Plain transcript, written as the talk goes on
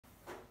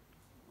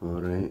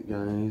Alright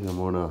guys, I'm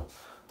on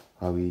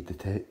a wee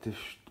detective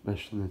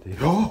mission today.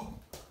 Oh!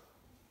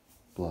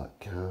 Black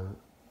cat.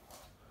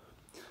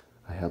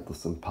 I heard there's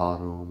some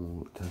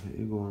paranormal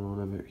activity going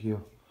on about here.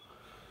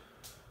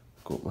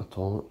 Got my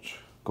torch,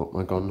 got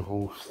my gun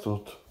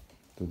holstered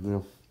down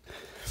there.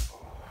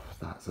 Oh,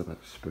 that's a bit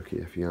spooky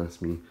if you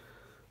ask me.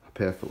 A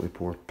perfectly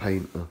poured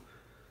pint of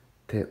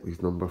Tetley's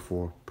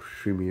No4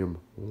 premium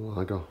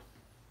lager.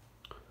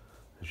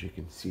 As you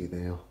can see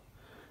there,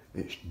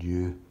 it's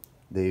new.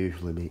 They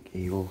usually make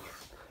ales.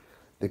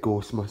 The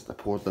ghost must have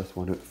poured this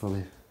one out for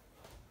me.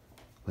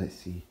 Let's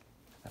see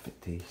if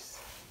it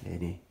tastes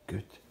any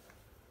good.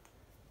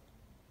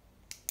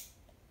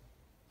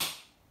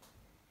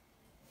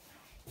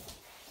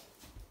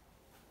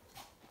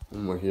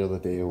 And we're here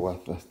today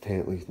with this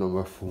Tetley's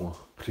No4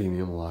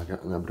 premium lager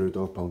in a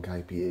brewdog punk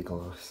IPA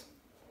glass.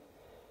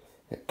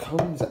 It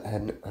comes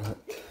in at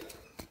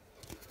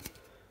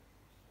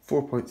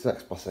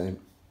 4.6%.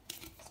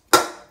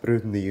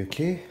 Brewed in the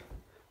UK.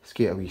 Let's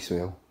get a wee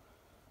smell.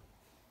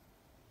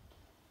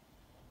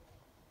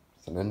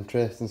 It's an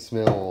interesting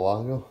smell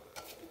of lager.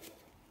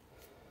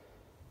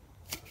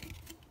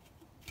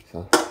 It's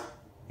a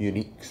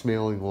unique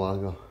smelling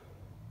lager.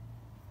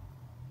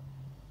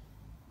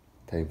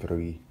 Time for a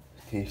wee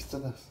taste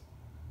of this.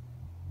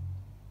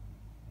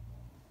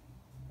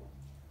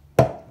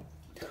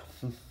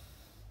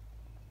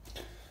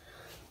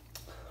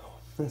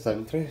 That's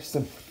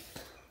interesting.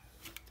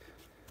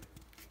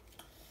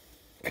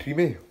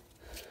 Creamy,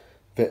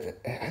 but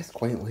it is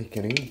quite like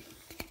an ale.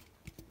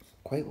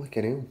 Quite like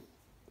an ale.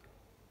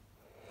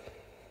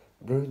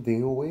 Brewed the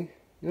ale way.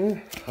 Yeah,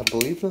 I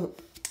believe that.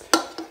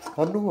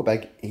 I'm not a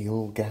big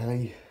ale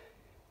guy.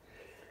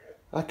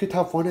 I could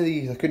have one of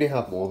these. I couldn't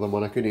have more than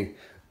one. I couldn't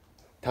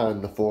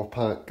tan the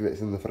 4-pack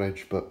that's in the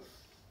fridge, but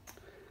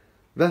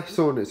this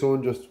on its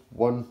own, just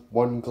one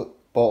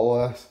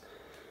bottle of this,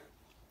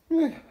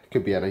 yeah,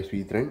 could be a nice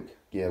wee drink.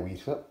 Get a wee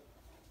sip.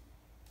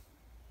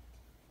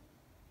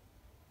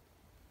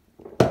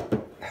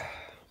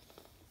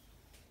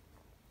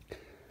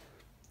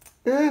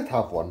 Yeah, I'd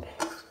have one.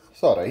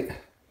 It's alright.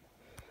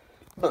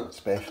 Nothing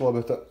special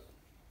about it.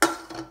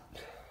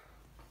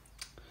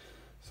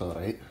 It's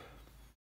alright.